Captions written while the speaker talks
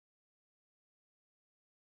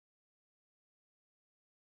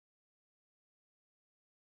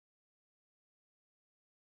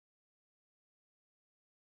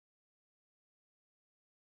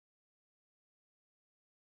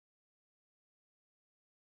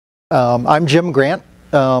I'm Jim Grant,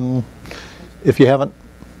 if you haven't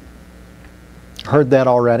heard that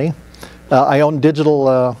already. I own a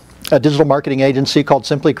digital marketing agency called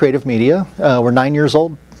Simply Creative Media. We're 9 years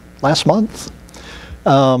old last month.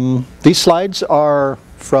 These slides are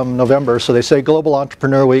from November, so they say Global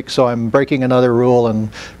Entrepreneur Week, so I'm breaking another rule and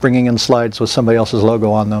bringing in slides with somebody else's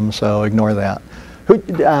logo on them, so ignore that.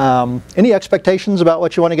 Any expectations about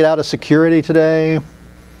what you want to get out of security today?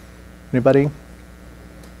 Anybody?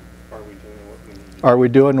 Are we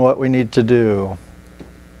doing what we need to do?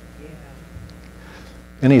 Yeah.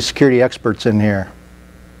 Any security experts in here?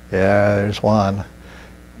 Yeah, there's one.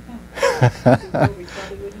 We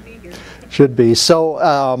probably wouldn't be here. Should be.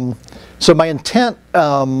 So, so my intent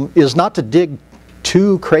is not to dig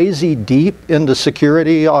too crazy deep into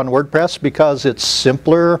security on WordPress because it's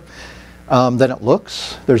simpler than it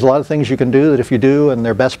looks. There's a lot of things you can do that if you do and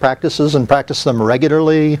they're best practices and practice them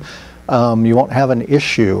regularly, you won't have an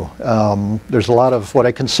issue. There's a lot of what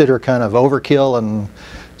I consider kind of overkill and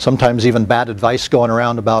sometimes even bad advice going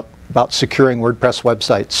around about securing WordPress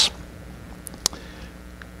websites.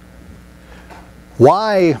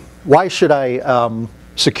 Why should I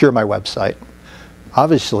secure my website?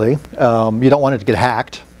 Obviously, you don't want it to get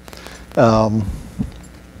hacked.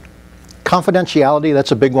 Confidentiality,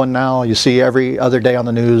 that's a big one now. You see every other day on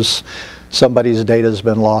the news somebody's data has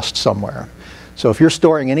been lost somewhere. So if you're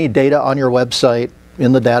storing any data on your website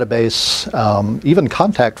in the database, even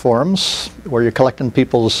contact forms where you're collecting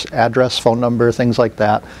people's address, phone number, things like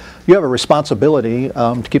that, you have a responsibility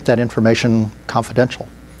to keep that information confidential.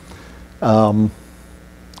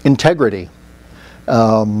 Integrity.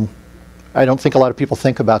 I don't think a lot of people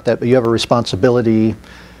think about that, but you have a responsibility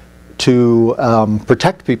to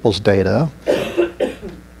protect people's data.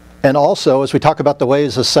 And also, as we talk about the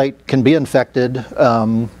ways a site can be infected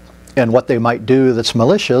and what they might do that's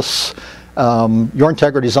malicious, your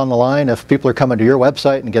integrity is on the line if people are coming to your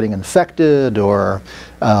website and getting infected or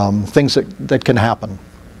things that can happen.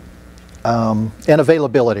 And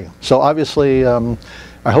availability. So obviously,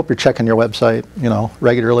 I hope you're checking your website,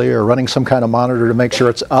 regularly or running some kind of monitor to make sure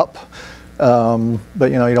it's up. But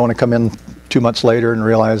you don't want to come in 2 months later and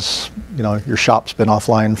realize, your shop's been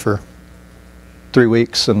offline for 3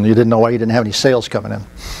 weeks and you didn't know why you didn't have any sales coming in.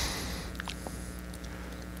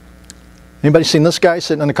 Anybody seen this guy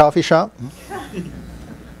sitting in a coffee shop?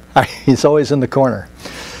 He's always in the corner.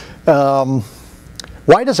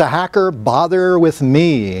 Why does a hacker bother with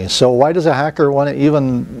me? So why does a hacker want to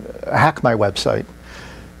even hack my website?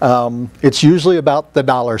 It's usually about the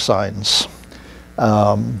dollar signs.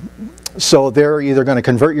 So they're either going to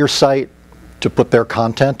convert your site to put their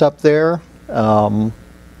content up there,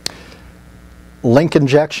 link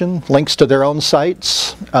injection, links to their own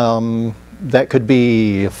sites. That could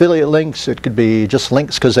be affiliate links, it could be just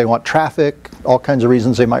links because they want traffic, all kinds of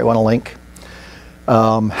reasons they might want to link.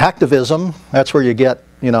 Hacktivism, that's where you get,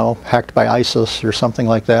 hacked by ISIS or something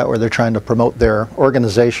like that, where they're trying to promote their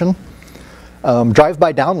organization.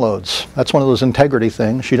 Drive-by downloads, that's one of those integrity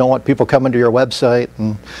things. You don't want people coming to your website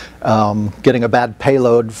and getting a bad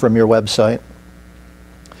payload from your website.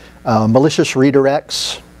 Malicious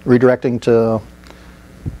redirects, redirecting to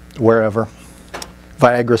wherever.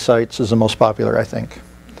 Viagra sites is the most popular, I think.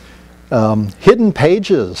 Hidden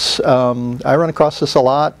pages. I run across this a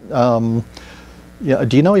lot. Yeah,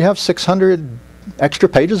 do you know you have 600 extra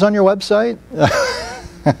pages on your website?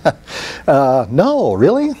 No,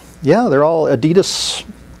 really? Yeah, they're all Adidas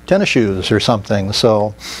tennis shoes or something,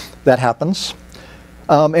 so that happens.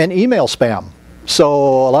 And email spam.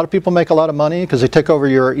 So a lot of people make a lot of money because they take over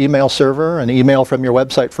your email server and email from your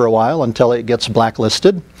website for a while until it gets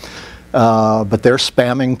blacklisted. But they're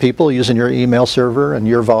spamming people using your email server and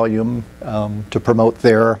your volume to promote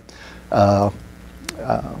their spam.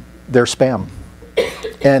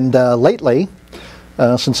 And lately,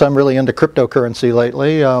 since I'm really into cryptocurrency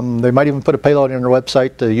lately, they might even put a payload on your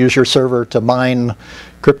website to use your server to mine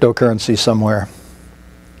cryptocurrency somewhere.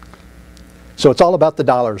 So it's all about the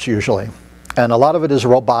dollars usually. And a lot of it is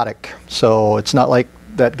robotic. So it's not like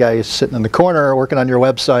that guy sitting in the corner working on your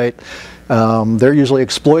website. They're usually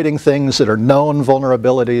exploiting things that are known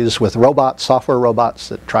vulnerabilities with robots, software robots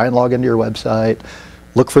that try and log into your website,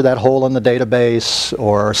 look for that hole in the database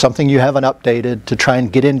or something you haven't updated to try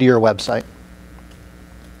and get into your website.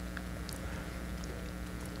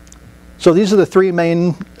 So these are the three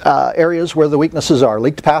main areas where the weaknesses are: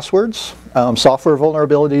 leaked passwords, software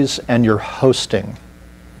vulnerabilities, and your hosting.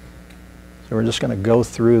 So we're just going to go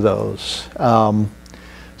through those.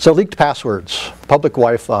 So leaked passwords, public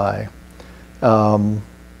Wi-Fi.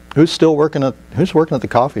 Who's working at the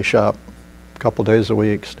coffee shop a couple days a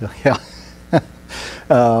week still? Yeah.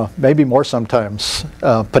 Maybe more sometimes.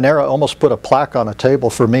 Panera almost put a plaque on a table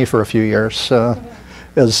for me for a few years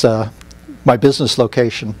as my business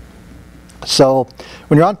location. So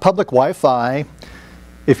when you're on public Wi-Fi,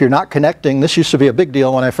 if you're not connecting, this used to be a big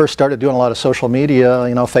deal when I first started doing a lot of social media.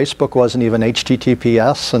 You know, Facebook wasn't even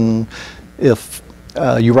HTTPS, and if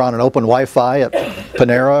you were on an open Wi-Fi at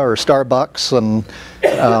Panera or Starbucks and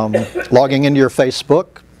logging into your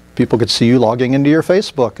Facebook, people could see you logging into your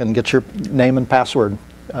Facebook and get your name and password,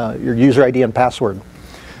 your user ID and password.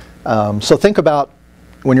 So think about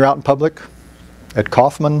when you're out in public, at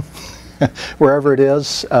Kaufman, wherever it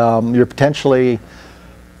is, you're potentially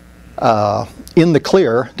in the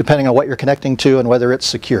clear, depending on what you're connecting to and whether it's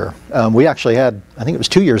secure. We actually had, I think it was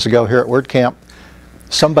 2 years ago here at WordCamp,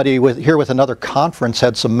 somebody here with another conference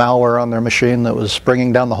had some malware on their machine that was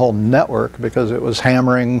bringing down the whole network because it was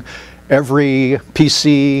hammering every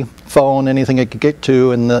PC, phone, anything it could get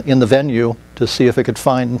to in the venue to see if it could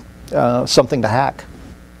find something to hack.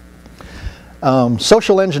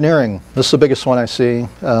 Social engineering, this is the biggest one I see.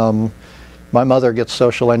 My mother gets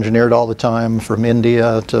social engineered all the time from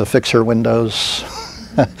India to fix her windows.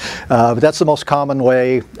 But that's the most common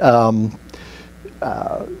way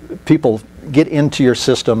people get into your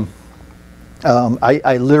system.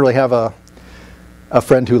 I literally have a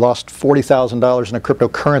friend who lost $40,000 in a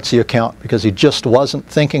cryptocurrency account because he just wasn't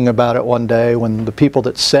thinking about it one day when the people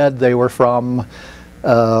that said they were from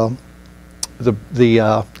the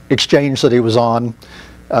exchange that he was on,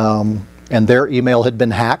 and their email had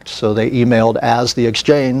been hacked, so they emailed as the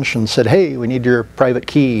exchange and said, hey, we need your private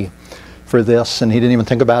key for this, and he didn't even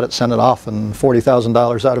think about it, sent it off, and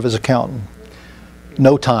 $40,000 out of his account in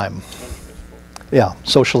no time. Yeah,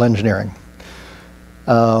 social engineering.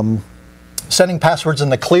 Sending passwords in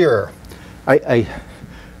the clear. I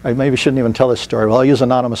maybe shouldn't even tell this story. Well, I'll use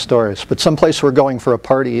anonymous stories, but someplace we're going for a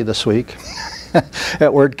party this week at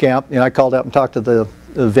WordCamp, you know, I called up and talked to the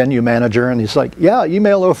venue manager, and he's like, yeah,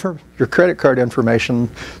 email over your credit card information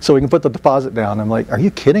so we can put the deposit down. I'm like, are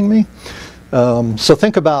you kidding me? So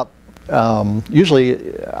think about,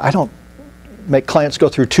 usually I don't make clients go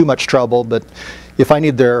through too much trouble, but if I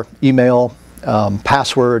need their email,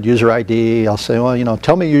 password, user ID, I'll say, well, you know,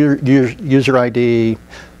 tell me your user ID,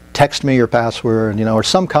 text me your password, you know, or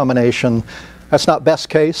some combination. That's not best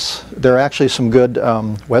case. There are actually some good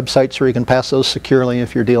websites where you can pass those securely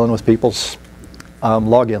if you're dealing with people's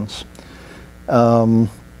logins.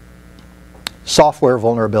 Software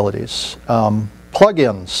vulnerabilities.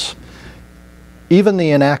 Plugins. Even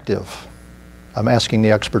the inactive. I'm asking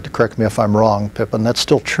the expert to correct me if I'm wrong, Pippin. That's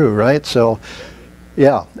still true, right? So,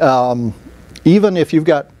 yeah. Even if you've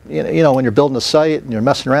got, you know, when you're building a site and you're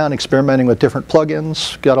messing around, experimenting with different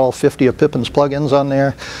plugins, got all 50 of Pippin's plugins on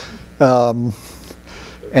there,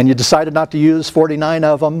 and you decided not to use 49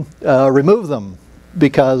 of them, remove them,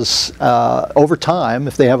 because over time,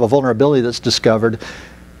 if they have a vulnerability that's discovered,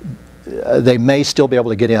 they may still be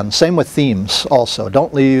able to get in. Same with themes also.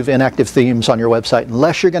 Don't leave inactive themes on your website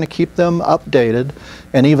unless you're going to keep them updated,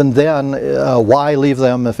 and even then, why leave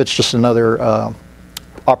them if it's just another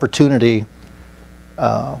opportunity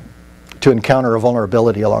to encounter a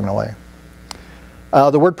vulnerability along the way.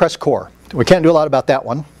 The WordPress core. We can't do a lot about that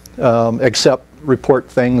one, except report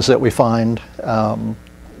things that we find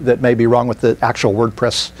that may be wrong with the actual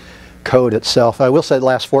WordPress code itself. I will say the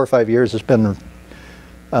last 4 or 5 years has been,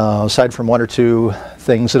 aside from 1 or 2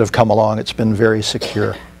 things that have come along, it's been very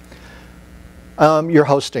secure. Your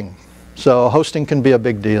hosting. So hosting can be a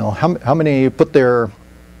big deal. How many put their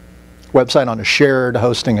website on a shared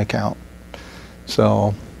hosting account?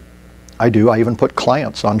 So I do. I even put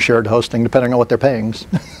clients on shared hosting depending on what they're paying.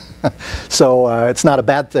 So it's not a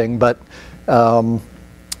bad thing, but and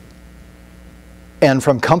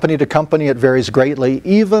from company to company it varies greatly,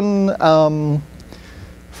 even from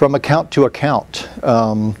account to account.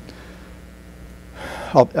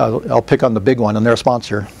 I'll pick on the big one, and they're a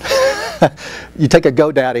sponsor. You take a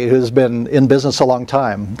GoDaddy who's been in business a long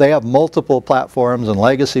time. They have multiple platforms and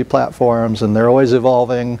legacy platforms, and they're always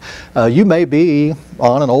evolving. You may be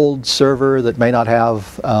on an old server that may not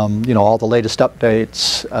have you know, all the latest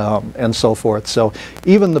updates and so forth. So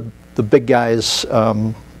even the big guys.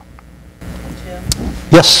 Jim?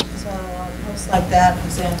 Yes? So hosts like that, for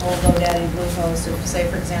example, GoDaddy, Bluehost, if say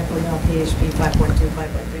for example, you know, PHP 5.2,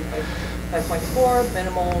 5.3, 5.4,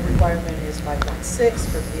 minimal requirement is 5.6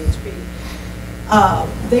 for PHP.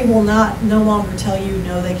 They will no longer tell you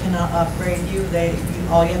no, they cannot upgrade you.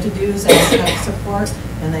 All you have to do is ask tech support,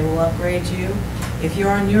 and they will upgrade you. If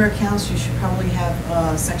you're on your accounts, you should probably have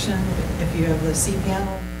a section. If you have the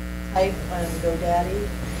cPanel type on GoDaddy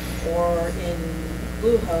or in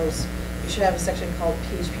Bluehost, you should have a section called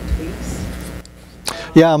PHP tweaks.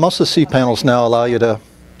 Yeah, most of the cPanels now allow you to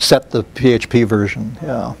set the PHP version.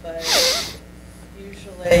 Yeah. But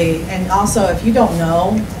usually, and also if you don't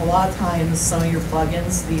know, a lot of times some of your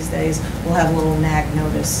plugins these days will have a little nag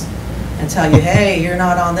notice and tell you, hey, you're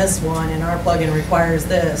not on this one, and our plugin requires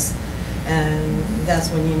this. And that's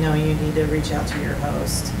when you know you need to reach out to your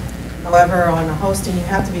host. However, on the hosting, you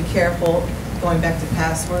have to be careful. Going back to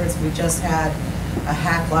passwords, we just had a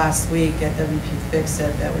hack last week at WP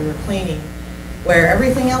Fix-It that we were cleaning, where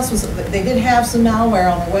everything else was, they did have some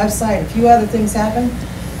malware on the website, a few other things happened,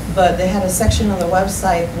 but they had a section of the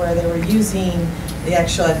website where they were using the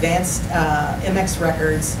actual advanced MX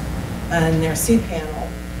records in their cPanel.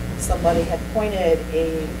 Somebody had pointed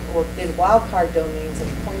or did wildcard domains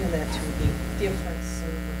and pointed that to a different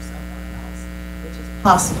server somewhere else, which is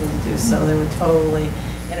possible to do so. They were totally,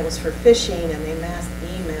 and it was for phishing, and they mass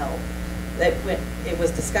emailed. It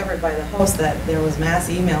was discovered by the host that there was mass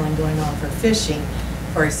emailing going on for phishing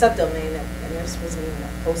for a subdomain, and this wasn't even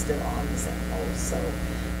posted on the same host. So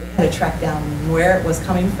we had to track down where it was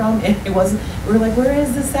coming from, and it wasn't. We were like, where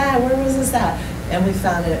is this at? Where was this at? And we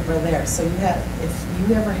found it over there. So if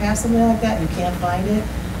you ever have something like that, you can't find it,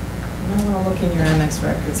 you might want to look in your MX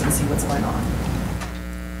records and see what's going on.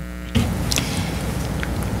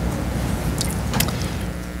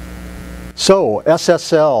 So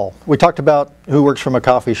SSL, we talked about who works from a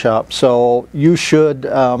coffee shop. So you should,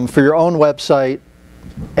 for your own website,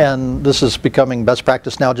 and this is becoming best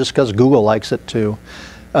practice now just because Google likes it too,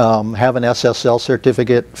 have an SSL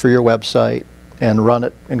certificate for your website and run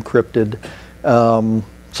it encrypted.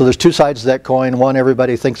 So there's two sides to that coin. One,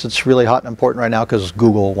 everybody thinks it's really hot and important right now because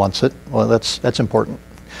Google wants it. Well, that's important.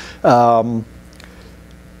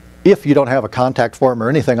 If you don't have a contact form or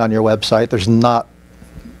anything on your website, there's not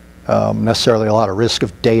necessarily a lot of risk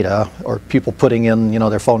of data or people putting in,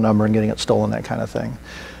 their phone number and getting it stolen, that kind of thing.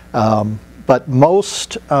 But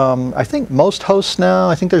most, I think most hosts now,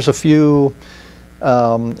 I think there's a few.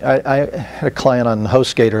 I had a client on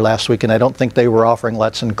HostGator last week, and I don't think they were offering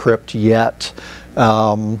Let's Encrypt yet.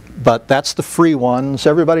 But that's the free one. Does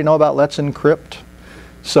everybody know about Let's Encrypt?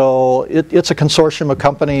 So it's a consortium of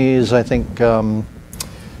companies, I think, trying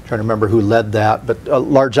to remember who led that, but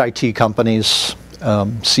large IT companies,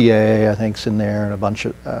 CA, I think, is in there, and a bunch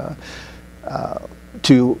of,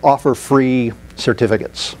 to offer free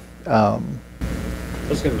certificates. I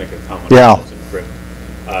was going to make a comment yeah. on Let's Encrypt.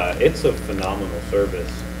 It's a phenomenal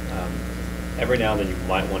service. Every now and then you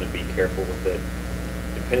might want to be careful with it,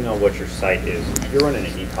 depending on what your site is. If you're running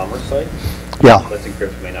an e-commerce site, yeah. Let's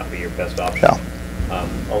Encrypt may not be your best option. Yeah.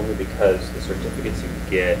 Only because the certificates you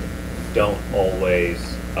get don't always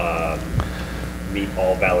meet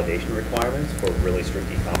all validation requirements for really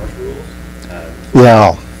strict e-commerce rules.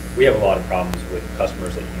 Yeah. We have a lot of problems with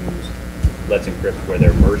customers that use Let's Encrypt where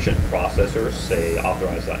their merchant processors, say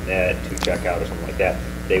Authorize.net, to checkout or something like that,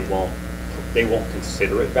 they won't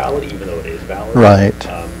consider it valid even though it is valid. Right.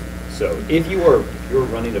 So if you're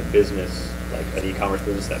running a business, like an e-commerce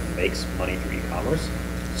business that makes money through e-commerce,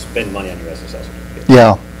 spend money on your SSL certificate.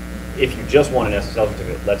 Yeah. If you just want an SSL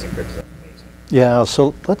certificate, Let's Encrypt is amazing. Yeah,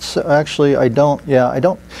 so let's actually, I don't,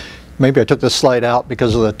 maybe I took this slide out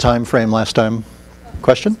because of the time frame last time.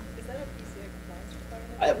 Question? Is that a PCI compliance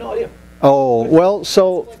requirement? I have no idea. Oh, well,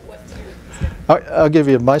 so I'll give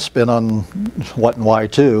you my spin on what and why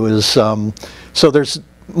too, is so there's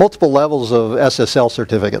multiple levels of SSL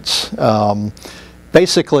certificates.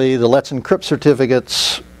 Basically, the Let's Encrypt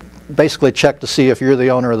certificates basically check to see if you're the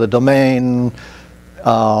owner of the domain.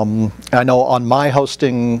 I know on my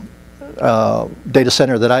hosting data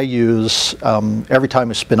center that I use, every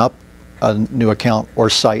time I spin up a new account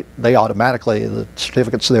or site, they automatically, the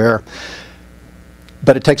certificate's there.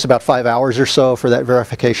 But it takes about 5 hours or so for that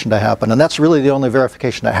verification to happen, and that's really the only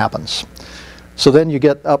verification that happens. So then you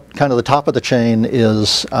get up kind of the top of the chain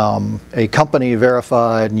is a company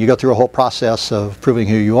verified, and you go through a whole process of proving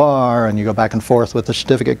who you are, and you go back and forth with the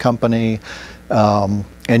certificate company, and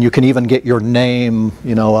you can even get your name,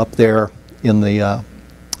 up there in the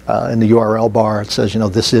URL bar. It says,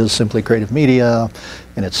 this is Simply Creative Media,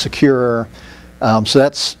 and it's secure. So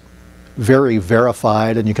that's very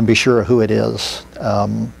verified, and you can be sure of who it is.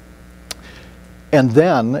 And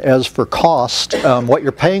then, as for cost, what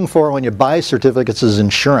you're paying for when you buy certificates is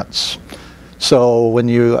insurance. So when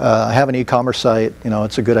you have an e-commerce site,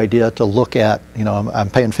 it's a good idea to look at, I'm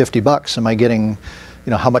paying $50. Am I getting,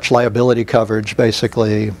 how much liability coverage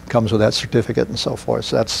basically comes with that certificate and so forth.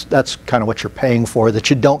 So that's kind of what you're paying for that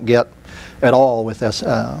you don't get at all with this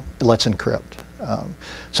Let's Encrypt.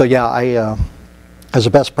 So yeah, as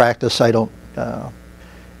a best practice,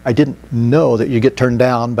 I didn't know that you get turned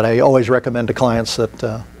down, but I always recommend to clients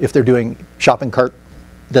that if they're doing shopping cart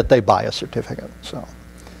that they buy a certificate. So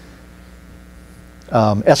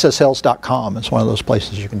SSLs.com is one of those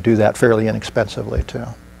places you can do that fairly inexpensively too.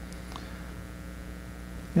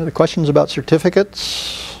 Any other questions about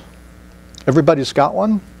certificates? Everybody's got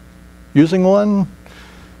one? Using one?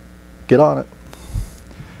 Get on it.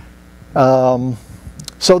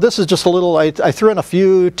 So this is just a little, I threw in a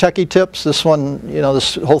few techie tips. This one, you know,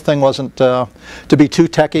 this whole thing wasn't to be too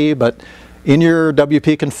techie, but in your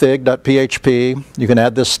wp-config.php, you can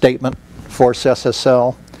add this statement, force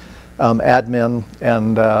SSL admin,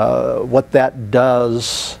 and what that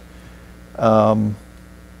does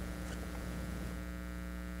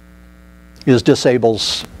is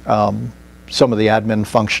disables some of the admin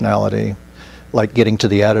functionality, like getting to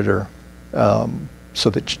the editor, so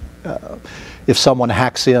that if someone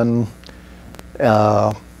hacks in,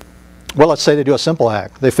 well, let's say they do a simple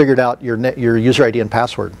hack. They figured out your user ID and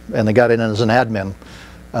password, and they got in as an admin.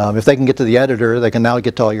 If they can get to the editor, they can now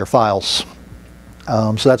get to all your files.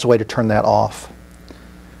 So that's a way to turn that off.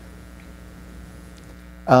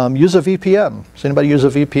 Use a VPN. Does anybody use a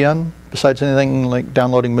VPN besides anything like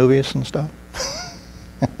downloading movies and stuff?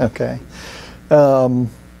 Okay.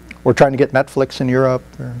 We're trying to get Netflix in Europe.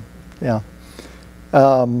 Yeah.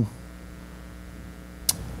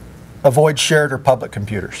 Avoid shared or public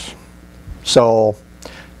computers. So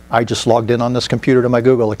I just logged in on this computer to my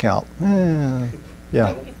Google account.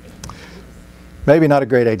 Yeah. Maybe not a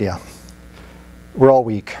great idea. We're all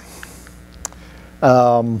weak.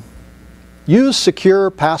 Use secure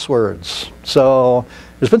passwords. So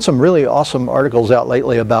there's been some really awesome articles out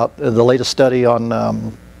lately about the latest study on,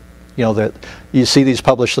 you know, that you see these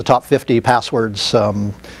published, the top 50 passwords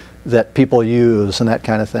that people use and that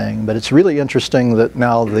kind of thing. But it's really interesting that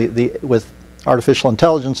now with artificial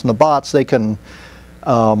intelligence and the bots, they can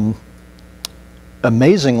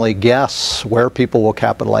amazingly guess where people will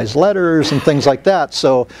capitalize letters and things like that.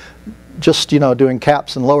 So just, you know, doing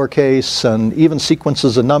caps and lowercase and even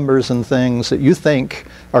sequences of numbers and things that you think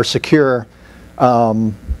are secure,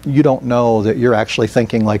 you don't know that you're actually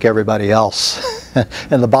thinking like everybody else.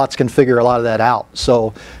 And the bots can figure a lot of that out.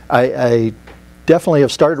 So I definitely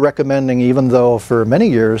have started recommending, even though for many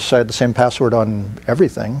years I had the same password on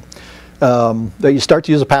everything, that you start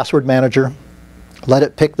to use a password manager. Let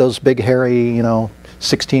it pick those big hairy, you know,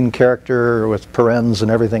 16 character with parens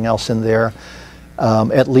and everything else in there.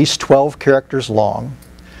 At least 12 characters long,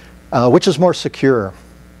 which is more secure.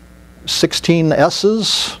 16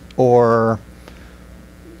 S's or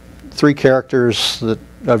 3 characters that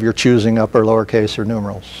of your choosing, upper, lowercase, or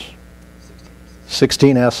numerals.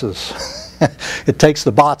 16 S's. It takes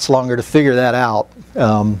the bots longer to figure that out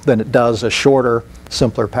than it does a shorter,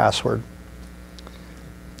 simpler password.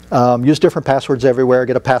 Use different passwords everywhere.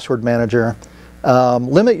 Get a password manager.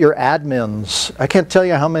 Limit your admins. I can't tell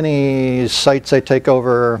you how many sites I take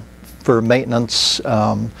over for maintenance,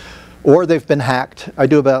 or they've been hacked. I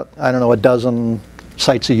do about, I don't know, a dozen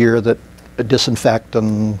sites a year that disinfect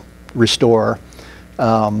and restore.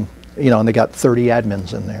 You know, and they got 30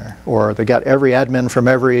 admins in there, or they got every admin from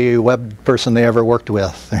every web person they ever worked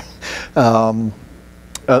with.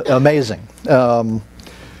 Amazing.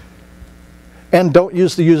 And don't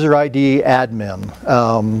use the user ID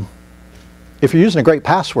admin. If you're using a great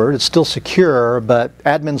password, it's still secure, but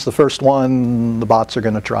admin's the first one the bots are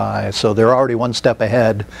going to try, so they're already one step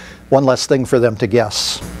ahead, one less thing for them to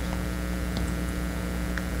guess.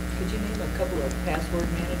 Could you name a couple of password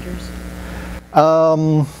managers?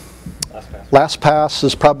 LastPass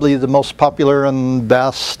is probably the most popular and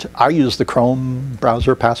best. I use the Chrome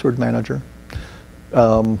browser password manager.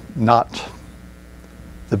 Not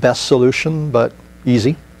the best solution, but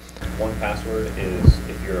easy. 1Password is,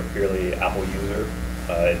 if you're a purely Apple user,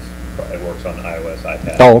 it works on iOS,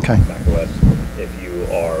 iPad, Oh, okay. macOS. If you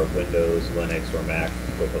are Windows, Linux, or Mac,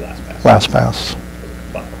 go for LastPass. LastPass.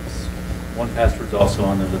 1Password's also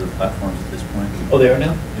on those other platforms at this point. Oh, they are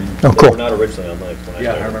now? Oh, They cool. were not originally on Linux when I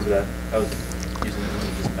Yeah, started. I remember that. I was using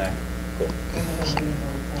just Mac. Cool.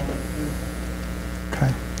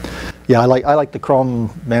 Okay. Yeah, I like the Chrome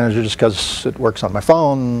manager just because it works on my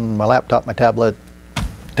phone, my laptop, my tablet,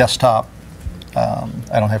 desktop.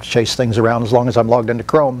 I don't have to chase things around as long as I'm logged into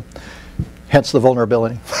Chrome, hence the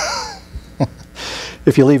vulnerability.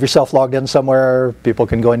 If you leave yourself logged in somewhere, people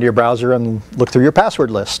can go into your browser and look through your password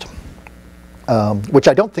list, which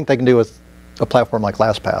I don't think they can do with a platform like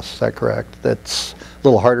LastPass. Is that correct? That's a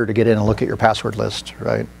little harder to get in and look at your password list,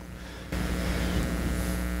 right?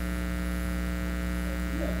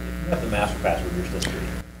 If you have the master password, you're still free.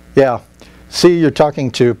 Yeah. See, you're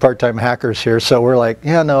talking to part-time hackers here, so we're like,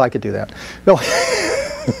 yeah, no, I could do that. No. You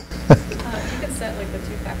can set like the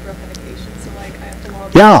 2-factor authentication, so like I have to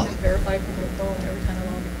log Yeah. in and verify from my phone every time I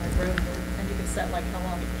log set like how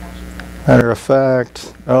long it caches that? Matter of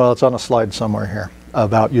fact, oh, it's on a slide somewhere here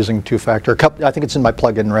about using two-factor. I think it's in my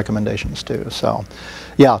plugin recommendations too. So,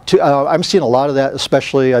 yeah, I'm seeing a lot of that.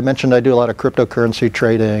 Especially, I mentioned I do a lot of cryptocurrency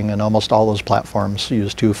trading, and almost all those platforms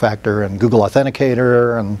use two-factor and Google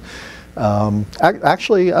Authenticator. And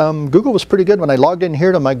actually, Google was pretty good when I logged in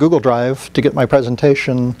here to my Google Drive to get my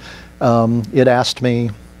presentation. It asked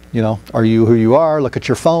me, you know, are you who you are? Look at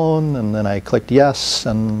your phone, and then I clicked yes,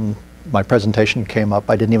 and my presentation came up.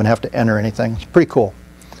 I didn't even have to enter anything. It's pretty cool.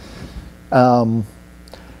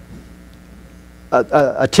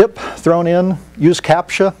 A tip thrown in, use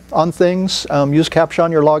CAPTCHA on things. Use CAPTCHA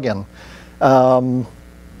on your login.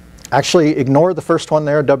 Actually, ignore the first one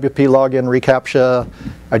there, WP login reCAPTCHA.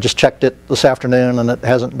 I just checked it this afternoon, and it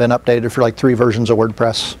hasn't been updated for like 3 versions of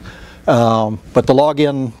WordPress. But the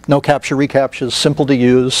login, no CAPTCHA, reCAPTCHA is simple to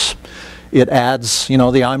use. It adds, you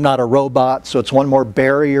know, the I'm not a robot, so it's one more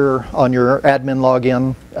barrier on your admin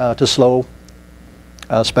login to slow,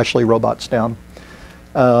 especially robots down.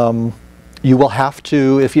 You will have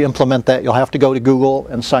to, if you implement that, you'll have to go to Google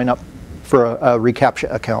and sign up for a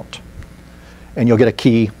reCAPTCHA account. And you'll get a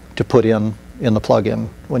key to put in the plugin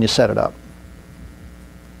when you set it up.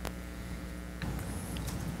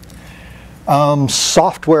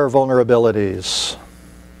 Software vulnerabilities.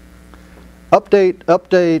 Update,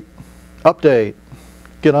 update, update.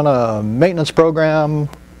 Get on a maintenance program.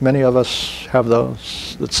 Many of us have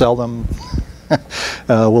those that sell them.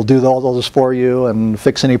 We'll do all those for you and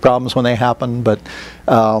fix any problems when they happen. But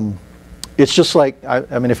it's just like,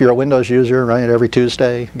 I mean, if you're a Windows user, right, every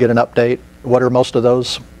Tuesday, get an update. What are most of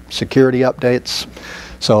those? Security updates.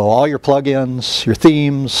 So all your plugins, your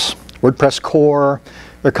themes, WordPress core,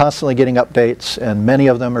 they're constantly getting updates, and many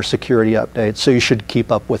of them are security updates, so you should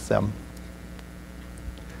keep up with them.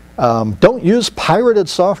 Don't use pirated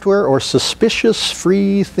software or suspicious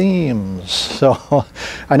free themes. So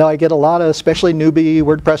I know I get a lot of, especially newbie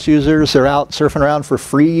WordPress users, they're out surfing around for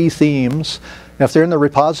free themes. And if they're in the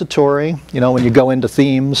repository, you know, when you go into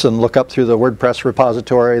themes and look up through the WordPress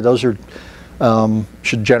repository, those are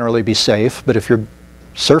should generally be safe. But if you're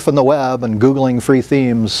surfing the web and Googling free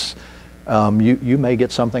themes, you may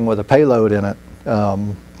get something with a payload in it.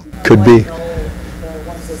 Could be. The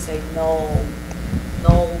ones that say null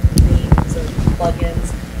themes or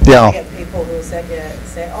plugins. Yeah. I get people who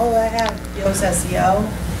say, oh, I have Yoast SEO,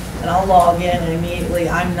 and I'll log in, and immediately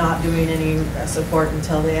I'm not doing any support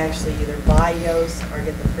until they actually either buy Yoast or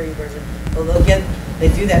get the free version. Well, they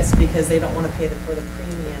do that because they don't want to pay for the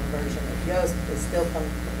premium version of Yoast. They still come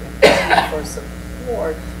for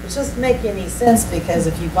support, which doesn't make any sense, because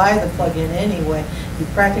if you buy the plugin anyway, you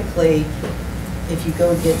practically, if you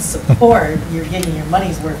go get support, you're getting your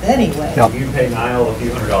money's worth anyway. Yep. You can pay Niall a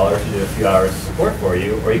few $100s to do a few hours of support for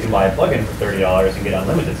you, or you can buy a plugin for $30 and get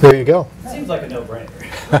unlimited support. There you go. Seems like a no-brainer.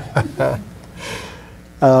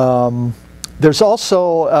 There's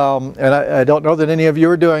also, and I don't know that any of you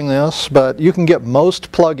are doing this, but you can get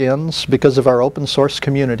most plugins because of our open source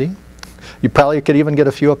community. You probably could even get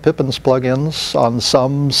a few of Pippin's plugins on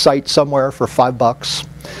some site somewhere for $5.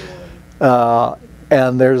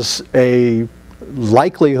 And there's a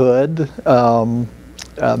likelihood,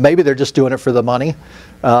 maybe they're just doing it for the money,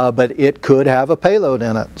 but it could have a payload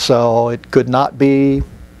in it. So it could not be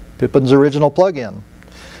Pippin's original plugin.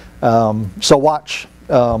 So watch,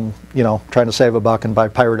 you know, trying to save a buck and buy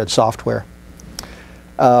pirated software.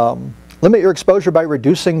 Limit your exposure by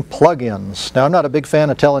reducing plugins. Now, I'm not a big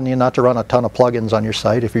fan of telling you not to run a ton of plugins on your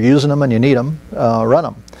site. If you're using them and you need them, run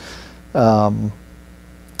them.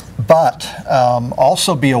 But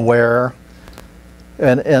also be aware,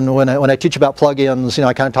 and when I teach about plugins, you know,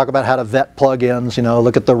 I kind of talk about how to vet plugins, you know,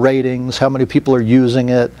 look at the ratings, how many people are using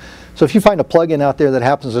it. So if you find a plugin out there that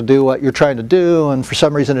happens to do what you're trying to do, and for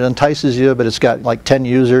some reason it entices you, but it's got like 10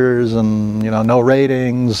 users and, you know, no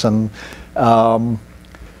ratings, and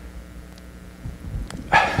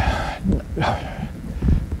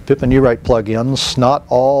Pippin, you write plugins. Not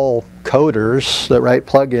all coders that write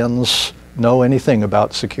plugins know anything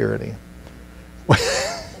about security.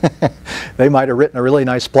 They might have written a really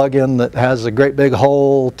nice plugin that has a great big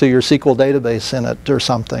hole to your SQL database in it or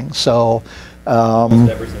something. So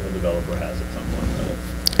Almost every single developer has at some point,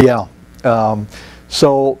 right? Yeah.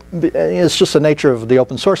 So it's just the nature of the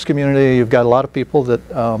open source community. You've got a lot of people that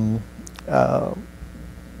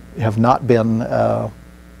have not been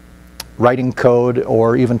writing code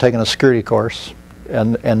or even taken a security course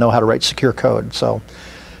and know how to write secure code. So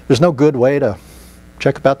there's no good way to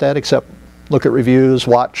check about that except look at reviews,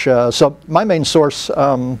 watch. So my main source,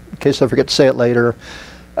 in case I forget to say it later,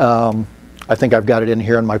 I think I've got it in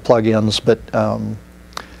here in my plugins, but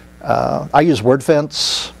I use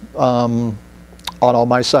WordFence. on all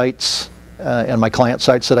my sites and my client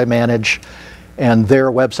sites that I manage. And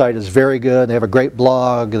their website is very good. They have a great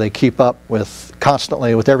blog. They keep up with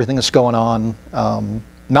constantly with everything that's going on,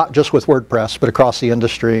 not just with WordPress, but across the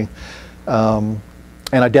industry, and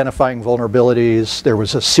identifying vulnerabilities. There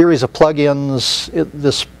was a series of plugins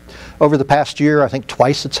over the past year. I think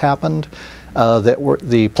twice it's happened that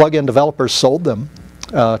the plugin developers sold them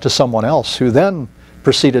to someone else, who then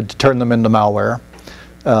proceeded to turn them into malware.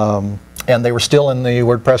 And they were still in the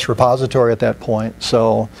WordPress repository at that point.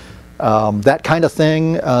 So that kind of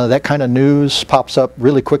thing, that kind of news pops up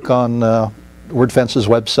really quick on WordFence's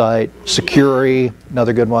website. Securi,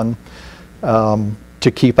 another good one,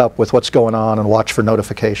 to keep up with what's going on and watch for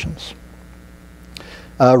notifications.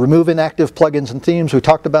 Remove inactive plugins and themes, we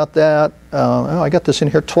talked about that. Oh, I got this in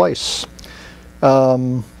here twice.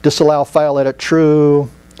 Disallow file edit true.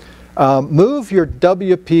 Move your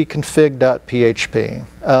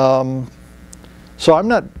wp-config.php. So I'm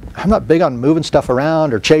not big on moving stuff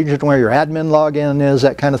around or changing where your admin login is,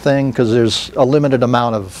 that kind of thing, because there's a limited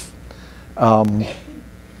amount of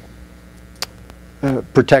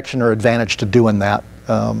protection or advantage to doing that.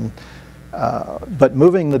 But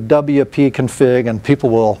moving the WP config, and people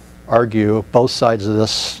will argue both sides of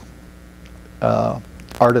this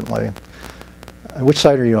ardently. Which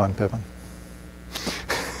side are you on, Pippin?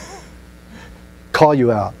 Call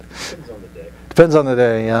you out. Depends on the day. Depends on the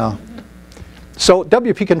day, yeah. So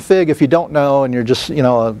WP config, if you don't know and you're just, you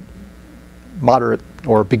know, a moderate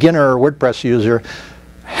or beginner WordPress user,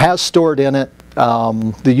 has stored in it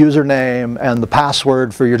the username and the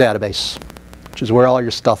password for your database, which is where all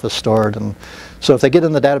your stuff is stored. And so if they get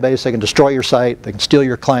in the database, they can destroy your site, they can steal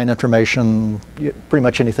your client information, pretty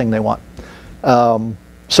much anything they want.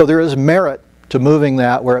 So there is merit to moving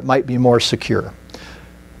that where it might be more secure.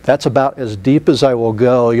 That's about as deep as I will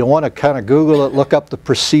go. You'll want to kind of Google it, look up the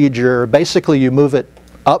procedure. Basically, you move it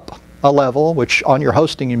up a level, which on your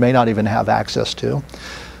hosting you may not even have access to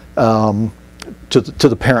the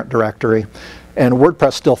parent directory. And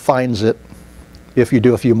WordPress still finds it if you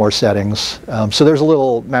do a few more settings. So there's a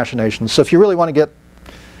little machination. So if you really want to get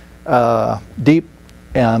deep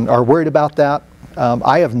and are worried about that,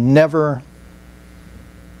 I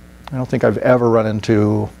don't think I've ever run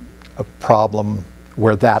into a problem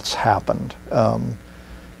where that's happened,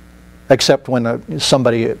 except when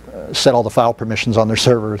somebody set all the file permissions on their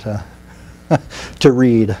server to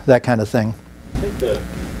read, that kind of thing. I think the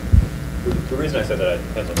reason I said that it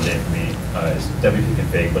depends on the day for me is WP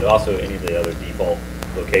config, but also any of the other default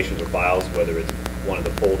locations or files, whether it's one of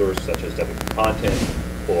the folders such as WP content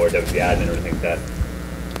or WP admin or anything like that.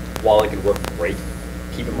 While it can work great,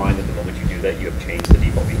 keep in mind that the moment you do that, you have changed the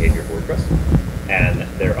default behavior of WordPress. And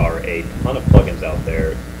there are a ton of plugins out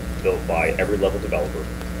there built by every level developer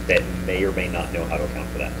that may or may not know how to account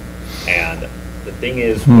for that. And the thing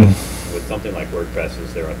is with something like WordPress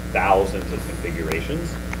is there are thousands of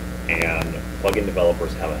configurations, and plugin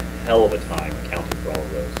developers have a hell of a time accounting for all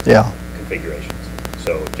of those configurations.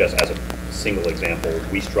 So just as a single example,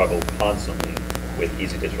 we struggle constantly with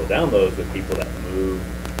easy digital downloads with people that move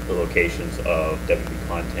the locations of WP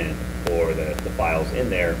content or the files in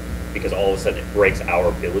there, because all of a sudden it breaks our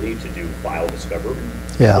ability to do file discovery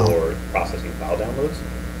or processing file downloads.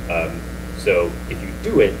 So if you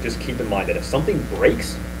do it, just keep in mind that if something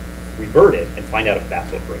breaks, revert it and find out if that's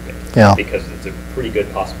what broke it. Yeah. Because it's a pretty good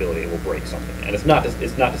possibility it will break something. And it's not to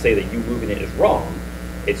say that you moving it is wrong.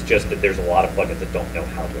 It's just that there's a lot of plugins that don't know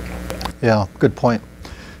how to account for that. Yeah, good point.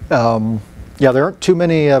 Yeah, there aren't too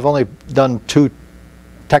many. I've only done 2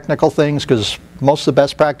 technical things, because most of the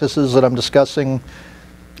best practices that I'm discussing,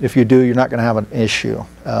 if you do, you're not going to have an issue.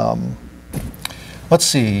 Let's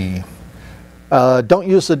see. Don't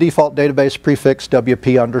use the default database prefix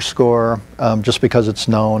WP underscore just because it's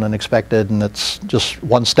known and expected, and it's just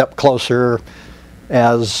one step closer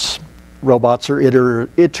as robots are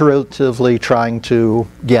iteratively trying to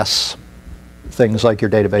guess things like your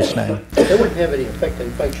database name. That wouldn't have any effect on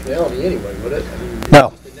functionality anyway, would it? I mean,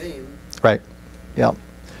 no. Just the name. Right. Yeah.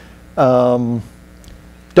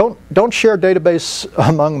 Don't share database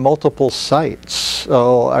among multiple sites.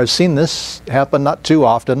 So I've seen this happen, not too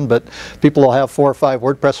often, but people will have 4 or 5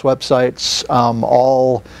 WordPress websites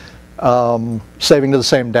all saving to the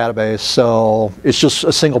same database. So it's just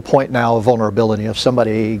a single point now of vulnerability. If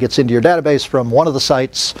somebody gets into your database from one of the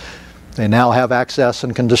sites, they now have access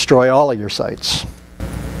and can destroy all of your sites.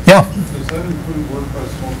 Yeah? Does that include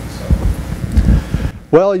WordPress multi-site?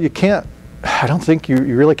 Well, you can't. I don't think you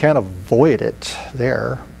really can't avoid it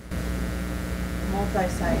there.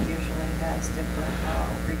 Multi-site usually has different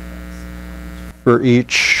prefix. For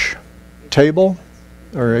each table?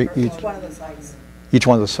 Or each? One of the sites. each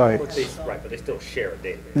one of the But sites. right, but they still share a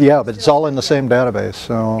database. Yeah, but it's all in the same database,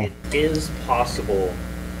 so, It is possible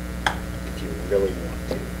if you really want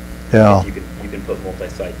to. yeah. You can put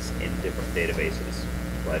multi-sites in different databases,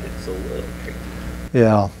 but it's a little tricky.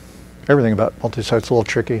 Yeah. Everything about multi-site's a little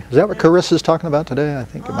tricky. Is that what Carissa's talking about today? I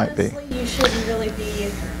think it might be. Honestly, you shouldn't really be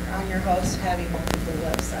on your host having multiple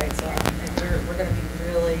websites on. And we're going to be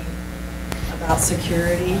really about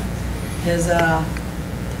security. Because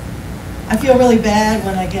I feel really bad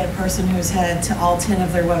when I get a person who's had all 10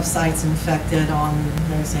 of their websites infected on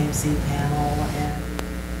their same cPanel and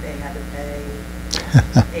they had to pay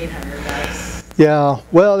 $800. Yeah,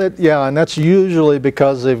 well, yeah, and that's usually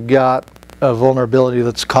because they've got a vulnerability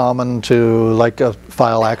that's common to like a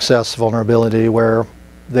file access vulnerability where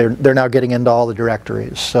they're now getting into all the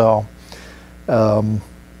directories. So,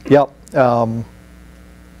 yep. And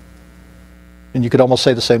you could almost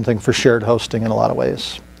say the same thing for shared hosting in a lot of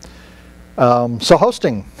ways. So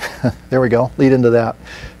hosting, there we go, lead into that.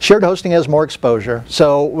 Shared hosting has more exposure.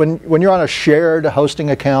 So when you're on a shared hosting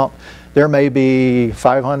account, there may be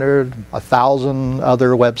 500, 1,000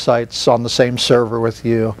 other websites on the same server with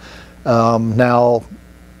you. Now,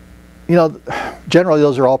 you know, generally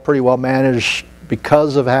those are all pretty well managed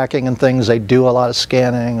because of hacking and things. They do a lot of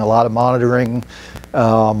scanning, a lot of monitoring,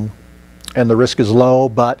 and the risk is low,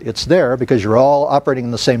 but it's there because you're all operating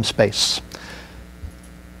in the same space.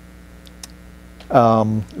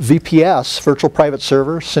 VPS, virtual private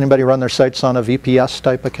servers. Anybody run their sites on a VPS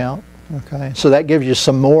type account? Okay, so that gives you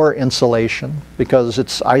some more insulation because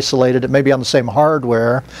it's isolated. It may be on the same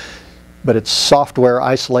hardware, but it's software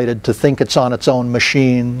isolated to think it's on its own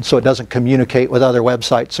machine, so it doesn't communicate with other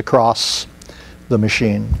websites across the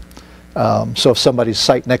machine. So if somebody's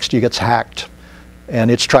site next to you gets hacked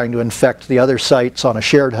and it's trying to infect the other sites on a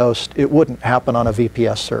shared host, it wouldn't happen on a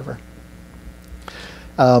VPS server.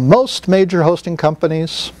 Most major hosting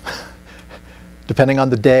companies, depending on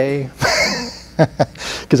the day,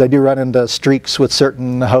 because I do run into streaks with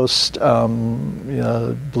certain hosts. You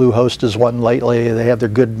know, Bluehost is one lately. They have their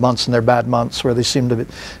good months and their bad months where they seem to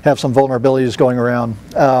have some vulnerabilities going around.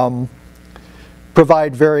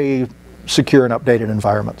 Provide very secure and updated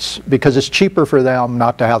environments because it's cheaper for them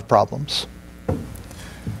not to have problems.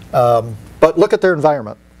 But look at their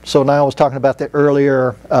environment. So now I was talking about that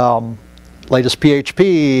earlier. Latest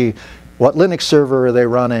PHP, what Linux server are they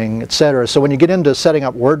running, etc. So when you get into setting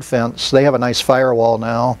up WordFence, they have a nice firewall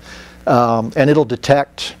now, and it'll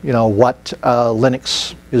detect, you know, what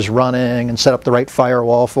Linux is running and set up the right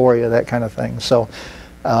firewall for you, that kind of thing. So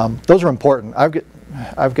those are important.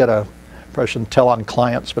 I've got a, probably shouldn't tell on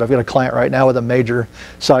clients, but I've got a client right now with a major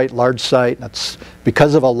site, large site. That's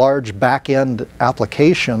because of a large back-end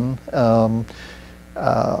application.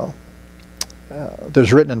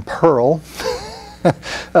 There's written in Perl.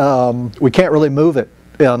 We can't really move it,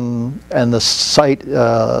 and the site,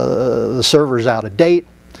 the server's out of date.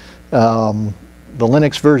 The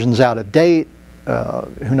Linux version's out of date.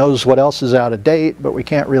 Who knows what else is out of date? But we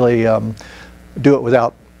can't really do it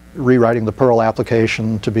without rewriting the Perl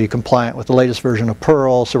application to be compliant with the latest version of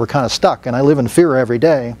Perl. So we're kind of stuck, and I live in fear every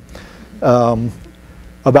day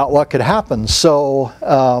about what could happen. So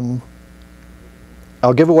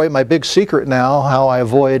I'll give away my big secret now, how I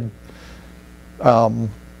avoid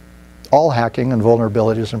all hacking and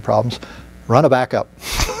vulnerabilities and problems. Run a backup.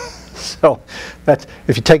 So that's,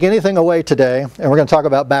 if you take anything away today, and we're going to talk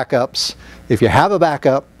about backups, if you have a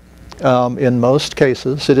backup, in most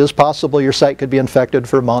cases, it is possible your site could be infected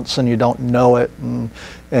for months and you don't know it.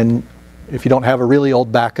 And if you don't have a really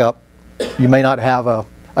old backup, you may not have a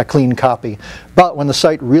clean copy. But when the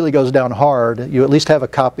site really goes down hard, you at least have a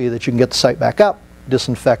copy that you can get the site back up,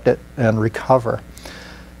 disinfect it, and recover.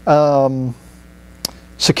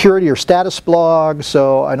 Security or status blog.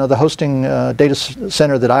 So I know the hosting data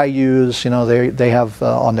center that I use, you know, they have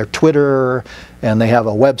on their Twitter, and they have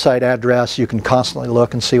a website address. You can constantly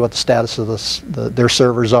look and see what the status of their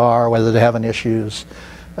servers are, whether they're having issues.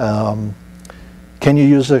 Can you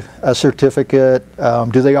use a certificate?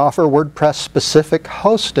 Do they offer WordPress specific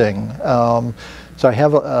hosting? So I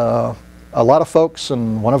have a lot of folks,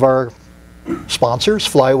 and one of our sponsors,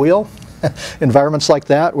 Flywheel, environments like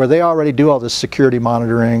that, where they already do all this security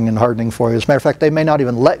monitoring and hardening for you. As a matter of fact, they may not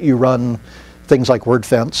even let you run things like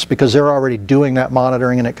WordFence because they're already doing that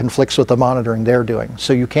monitoring and it conflicts with the monitoring they're doing.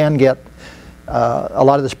 So you can get a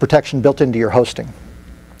lot of this protection built into your hosting.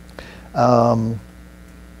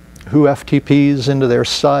 Who FTPs into their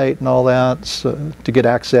site and all that to get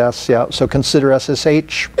access. Yeah, so consider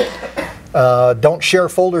SSH. Don't share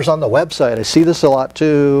folders on the website. I see this a lot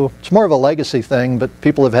too. It's more of a legacy thing, but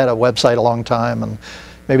people have had a website a long time, and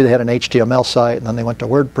maybe they had an HTML site and then they went to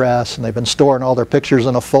WordPress and they've been storing all their pictures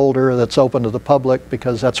in a folder that's open to the public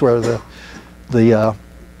because that's where the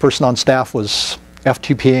person on staff was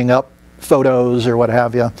FTPing up photos or what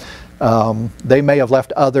have you. They may have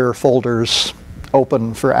left other folders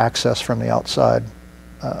open for access from the outside.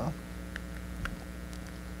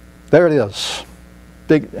 There it is.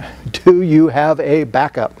 Do you have a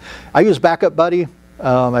backup? I use Backup Buddy.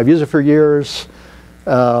 I've used it for years.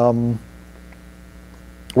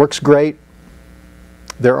 Works great.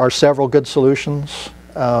 There are several good solutions.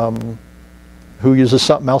 Who uses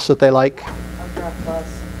something else that they like? Updraft Plus,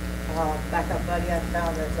 Backup Buddy, I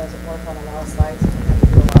found that it doesn't work on a lot of sites. You have to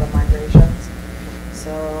do a lot of migrations.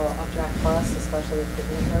 So Updraft Plus, especially with the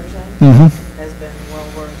new version, has been well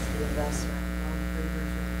worth the investment. Free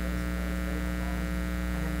version is very long.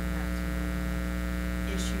 I haven't had too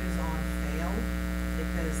many issues on fail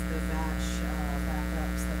because the batch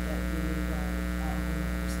backups that get really well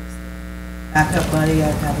system. Backup Buddy,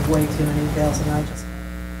 I've had way too many fails, and I just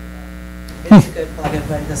it's a good plugin,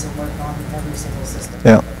 but it doesn't work on every single system.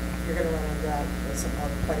 Yeah. You're going to run into that with some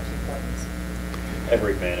other quite a few plugins.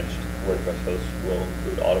 Every managed WordPress host will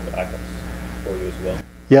include auto backups for you as well.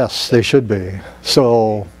 Yes, they should be.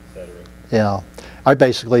 So, yeah. I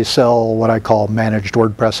basically sell what I call managed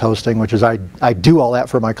WordPress hosting, which is I do all that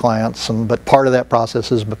for my clients, but part of that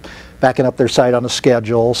process is backing up their site on a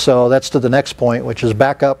schedule. So that's to the next point, which is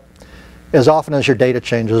backup as often as your data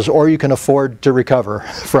changes or you can afford to recover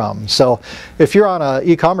from. So if you're on an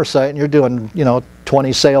e-commerce site and you're doing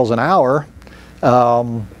 20 sales an hour,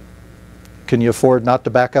 can you afford not to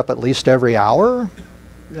back up at least every hour?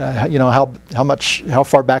 How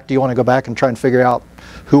far back do you want to go back and try and figure out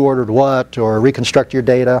who ordered what or reconstruct your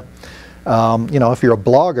data? If you're a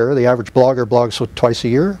blogger, the average blogger blogs twice a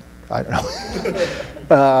year. I don't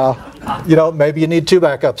know. Maybe you need 2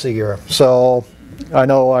 backups a year. So I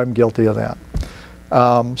know I'm guilty of that.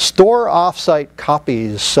 Store off-site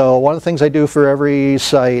copies. So one of the things I do for every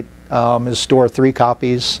site is store 3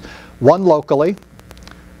 copies. 1 locally.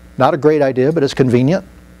 Not a great idea, but it's convenient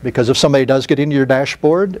because if somebody does get into your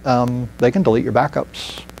dashboard, they can delete your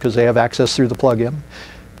backups because they have access through the plugin.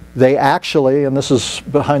 They actually, and this is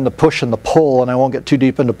behind the push and the pull, and I won't get too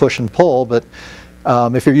deep into push and pull, but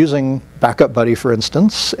if you're using Backup Buddy, for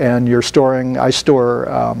instance, and you're storing, I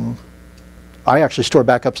actually store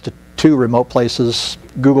backups to 2 remote places,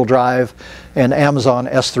 Google Drive and Amazon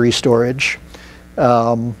S3 storage.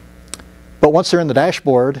 But once they're in the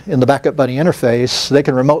dashboard, in the Backup Buddy interface, they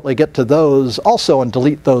can remotely get to those also and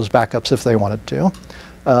delete those backups if they wanted to.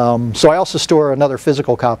 So I also store another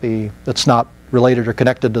physical copy that's not related or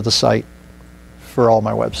connected to the site for all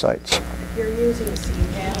my websites. If you're using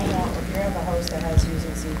cPanel, or if you have a host that has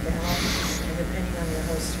using cPanel, and depending on your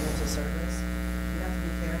host's rental service, you have to be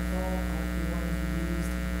careful if you want to use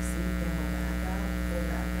the cPanel backup, full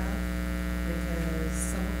backup, because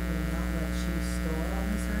some of them will not let you store on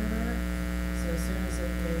the server. So as soon as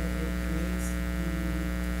it creates the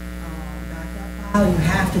backup file, you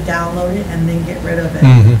have to download it and then get rid of it.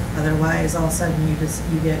 Otherwise, all of a sudden you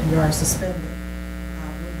are suspended.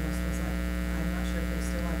 Windows was like, I'm not sure if they're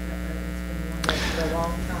still like that, but it's been like for a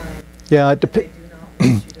long time. Yeah, They do not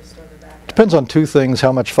want you to store the backup. Depends on 2 things: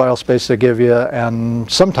 how much file space they give you, and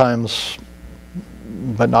sometimes,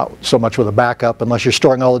 but not so much with a backup, unless you're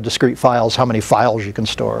storing all the discrete files, how many files you can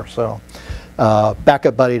store. So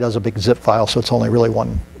Backup Buddy does a big zip file, so it's only really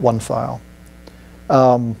one file.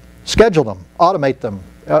 Schedule them, automate them.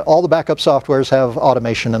 All the backup softwares have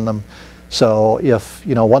automation in them. So if,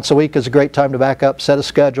 once a week is a great time to back up, set a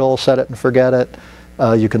schedule, set it and forget it.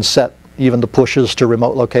 You can set even the pushes to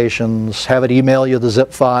remote locations, have it email you the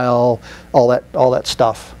zip file, all that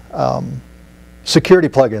stuff. Security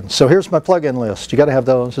plugins. So here's my plugin list. You got to have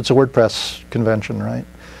those. It's a WordPress convention, right?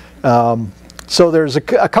 So there's a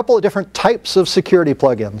couple of different types of security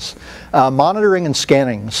plugins. Monitoring and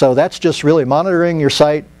scanning. So that's just really monitoring your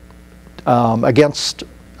site against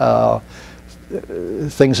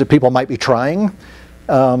things that people might be trying,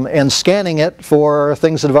 and scanning it for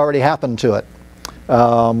things that have already happened to it.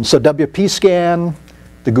 So WP scan,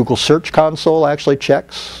 the Google Search Console actually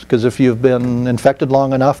checks, because if you've been infected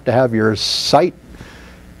long enough to have your site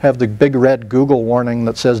have the big red Google warning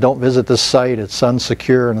that says don't visit this site, it's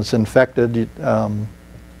unsecure and it's infected,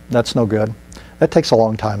 that's no good. That takes a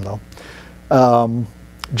long time though.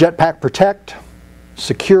 Jetpack Protect,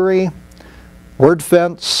 Securi,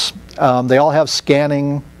 WordFence, they all have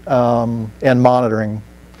scanning and monitoring.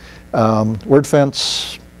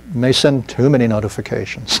 WordFence may send too many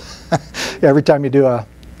notifications. Every time you do a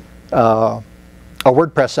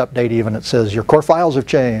WordPress update even, it says your core files have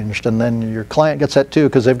changed, and then your client gets that too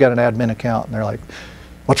because they've got an admin account and they're like,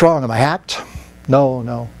 What's wrong? Am I hacked? No,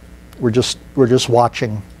 no. We're just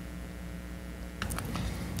watching.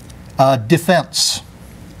 Defense.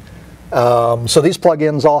 So these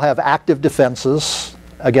plugins all have active defenses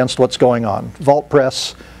against what's going on.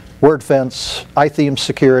 VaultPress, WordFence, iTheme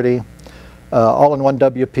Security, All-in-One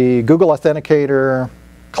WP, Google Authenticator,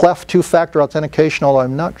 Clef two-factor authentication, although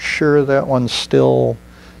I'm not sure that one's still,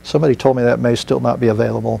 somebody told me that may still not be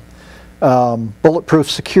available. Bulletproof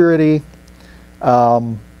security,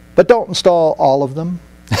 but don't install all of them.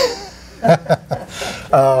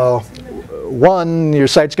 One, your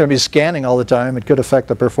site's going to be scanning all the time. It could affect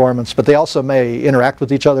the performance, but they also may interact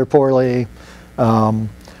with each other poorly. Find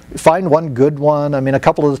one good one. I mean, a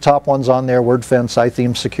couple of the top ones on there, WordFence,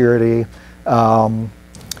 iTheme Security.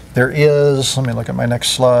 There is, let me look at my next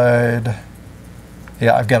slide.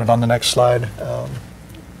 Yeah, I've got it on the next slide.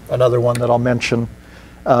 Another one that I'll mention.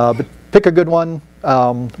 But pick a good one.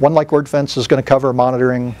 One like WordFence is going to cover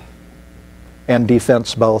monitoring and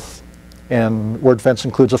defense both. And WordFence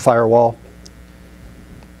includes a firewall.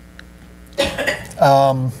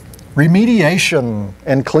 Remediation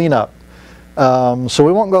and cleanup. So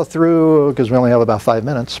we won't go through, because we only have about 5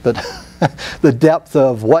 minutes, but the depth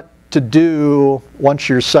of what to do once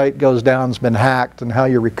your site goes down, has been hacked, and how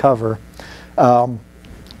you recover.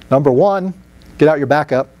 Number one, get out your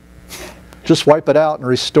backup. Just wipe it out and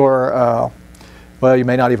restore. Well, you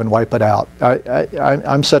may not even wipe it out.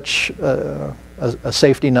 I'm such a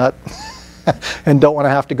safety nut and don't want to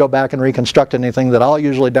have to go back and reconstruct anything that I'll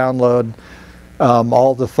usually download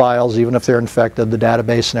all the files, even if they're infected, the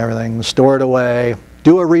database and everything, store it away,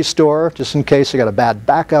 do a restore just in case you got a bad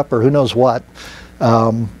backup or who knows what.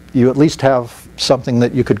 You at least have something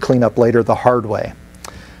that you could clean up later the hard way.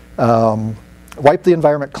 Wipe the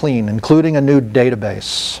environment clean, including a new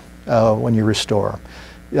database when you restore.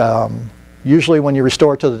 Usually when you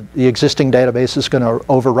restore to the existing database, it's going to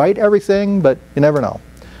overwrite everything, but you never know.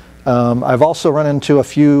 I've also run into a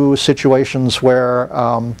few situations where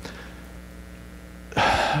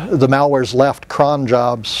the malware's left cron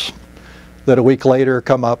jobs that a week later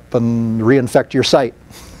come up and reinfect your site.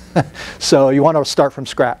 So you want to start from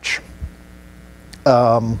scratch.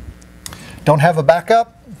 Don't have a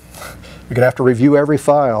backup? You're going to have to review every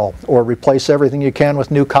file or replace everything you can with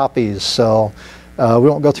new copies. So we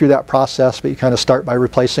won't go through that process, but you kind of start by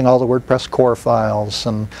replacing all the WordPress core files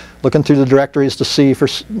and looking through the directories to see for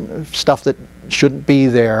stuff that shouldn't be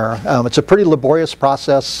there. It's a pretty laborious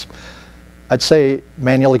process. I'd say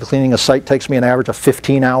manually cleaning a site takes me an average of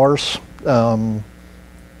 15 hours. When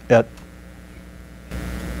you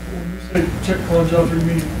say check cron jobs, you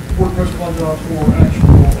mean WordPress cron jobs or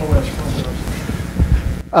actual OS cron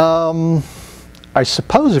jobs? I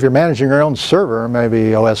suppose if you're managing your own server,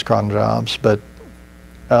 maybe OS cron jobs, but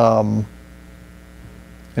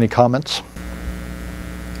any comments?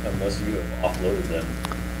 Unless you have offloaded them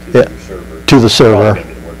to your server. To the server. Probably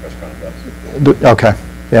gonna be the WordPress cron jobs. Okay,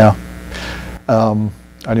 yeah.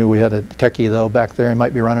 I knew we had a techie though back there. He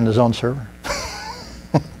might be running his own server.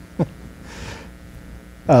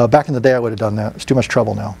 Back in the day I would have done that. It's too much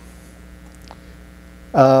trouble now.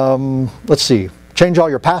 Let's see. Change all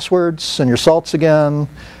your passwords and your salts again.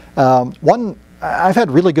 I've had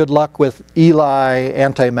really good luck with Eli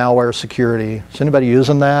anti-malware security. Is anybody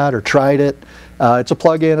using that or tried it? It's a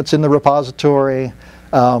plugin. It's in the repository.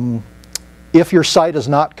 If your site is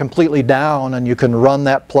not completely down and you can run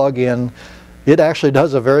that plugin, it actually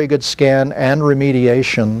does a very good scan and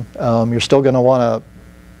remediation. You're still going to want to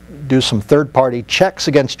do some third-party checks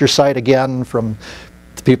against your site again from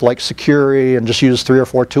people like Securi and just use 3 or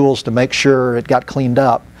 4 tools to make sure it got cleaned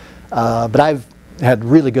up. But I've had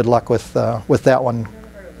really good luck with that one,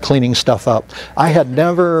 cleaning stuff up. I had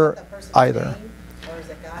never either.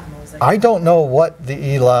 I don't know what the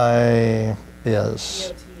Eli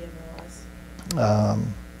is.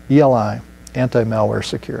 ELI, anti-malware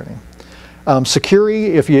security. Securi,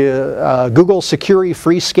 if you Google Securi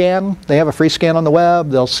free scan, they have a free scan on the web.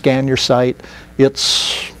 They'll scan your site.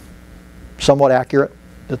 It's somewhat accurate.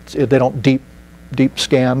 They don't deep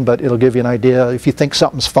scan, but it'll give you an idea. If you think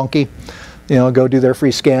something's funky, you know, go do their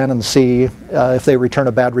free scan and see if they return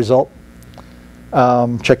a bad result.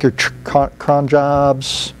 Check your cron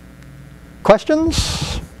jobs.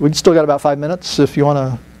 Questions? We've still got about 5 minutes if you want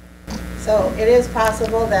to. So it is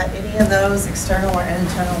possible that any of those external or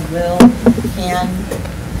internal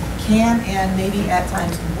can and maybe at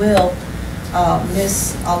times will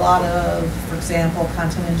miss a lot of, for example,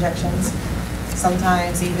 content injections.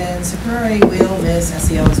 Sometimes even Securi will miss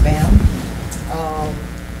SEO spam.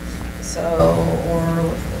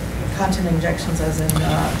 Or content injections as in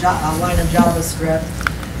a line of JavaScript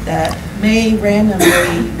that may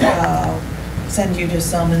randomly send you to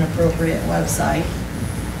some inappropriate website.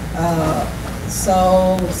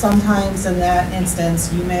 So sometimes in that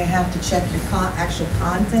instance, you may have to check your actual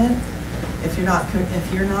content if you're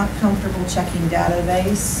not comfortable checking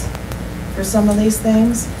database for some of these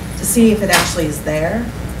things to see if it actually is there.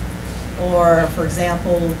 Or, for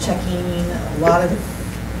example, checking a lot of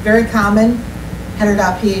very common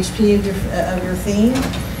header.php of your theme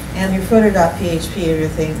and your footer.php of your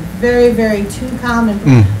theme. Very, very two common,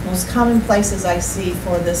 most common places I see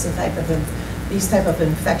for these type of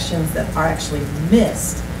infections that are actually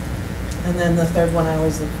missed. And then the third one, I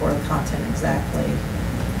always look for the content exactly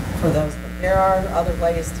for those. But there are other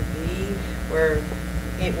ways to be where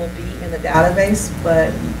it will be in the database,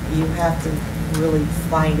 but you have to really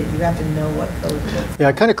find it. You have to know what code it is. Yeah,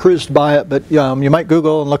 I kind of cruised by it, but you might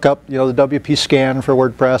Google and look up, the WP scan for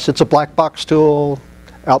WordPress. It's a black box tool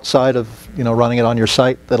outside of, running it on your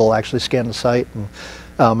site that'll actually scan the site. And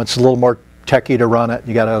it's a little more techy to run it.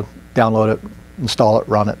 You got to download it, install it,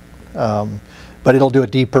 run it. But it'll do a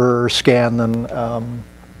deeper scan than a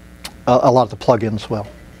lot of the plugins will.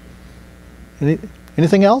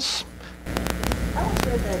 Anything else? I was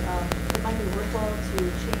heard that it might be worthwhile to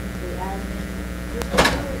change the admin user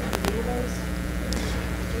in the database.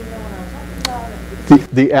 Do you know what I'm talking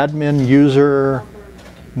about? The admin user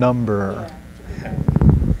number. Yeah.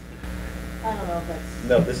 I don't know if that's...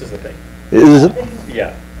 No, this is the thing. Is it?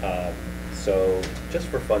 Yeah. So just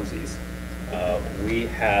for funsies, we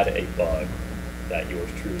had a bug that yours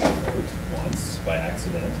truly wrote once by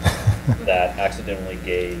accident that accidentally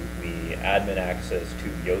gave me admin access to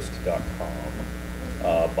yoast.com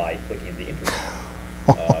by clicking the enter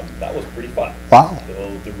button. That was pretty fun. Wow.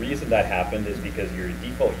 So the reason that happened is because your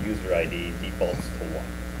default user ID defaults to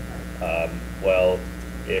 1. Well,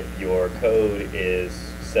 if your code is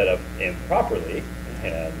set up improperly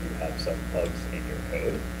and you have some bugs in your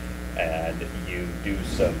code and you do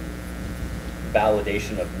some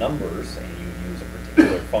validation of numbers and you use a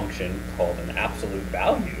particular function called an absolute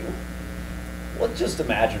value, let's just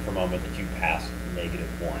imagine for a moment that you pass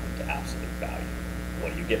 -1 to absolute value.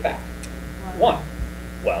 What do you get back? 1.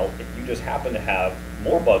 Well, if you just happen to have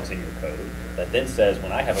more bugs in your code that then says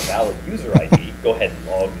when I have a valid user ID, go ahead and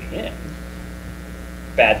log me in,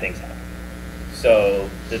 bad things happen. So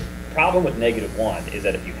the problem with -1 is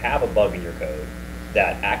that if you have a bug in your code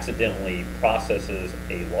that accidentally processes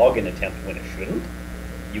a login attempt when it shouldn't,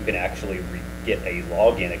 you can actually get a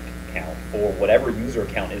login account for whatever user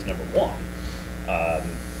account is number 1.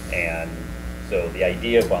 And so the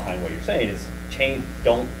idea behind what you're saying is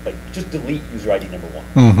just delete user ID number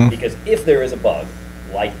 1. Because if there is a bug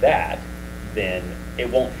like that, then it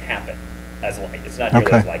won't happen it's not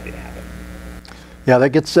nearly as likely to happen. Yeah, that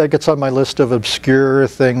gets on my list of obscure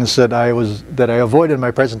things that I avoided in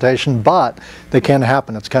my presentation, but they can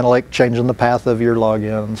happen. It's kind of like changing the path of your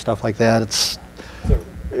login and stuff like that. It's a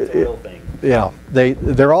real thing. Yeah,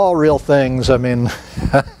 they're all real things. I mean,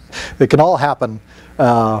 they can all happen.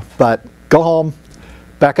 But go home,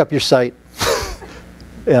 back up your site,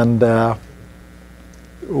 and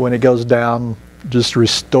when it goes down, just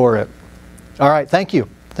restore it. All right, thank you.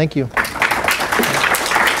 Thank you.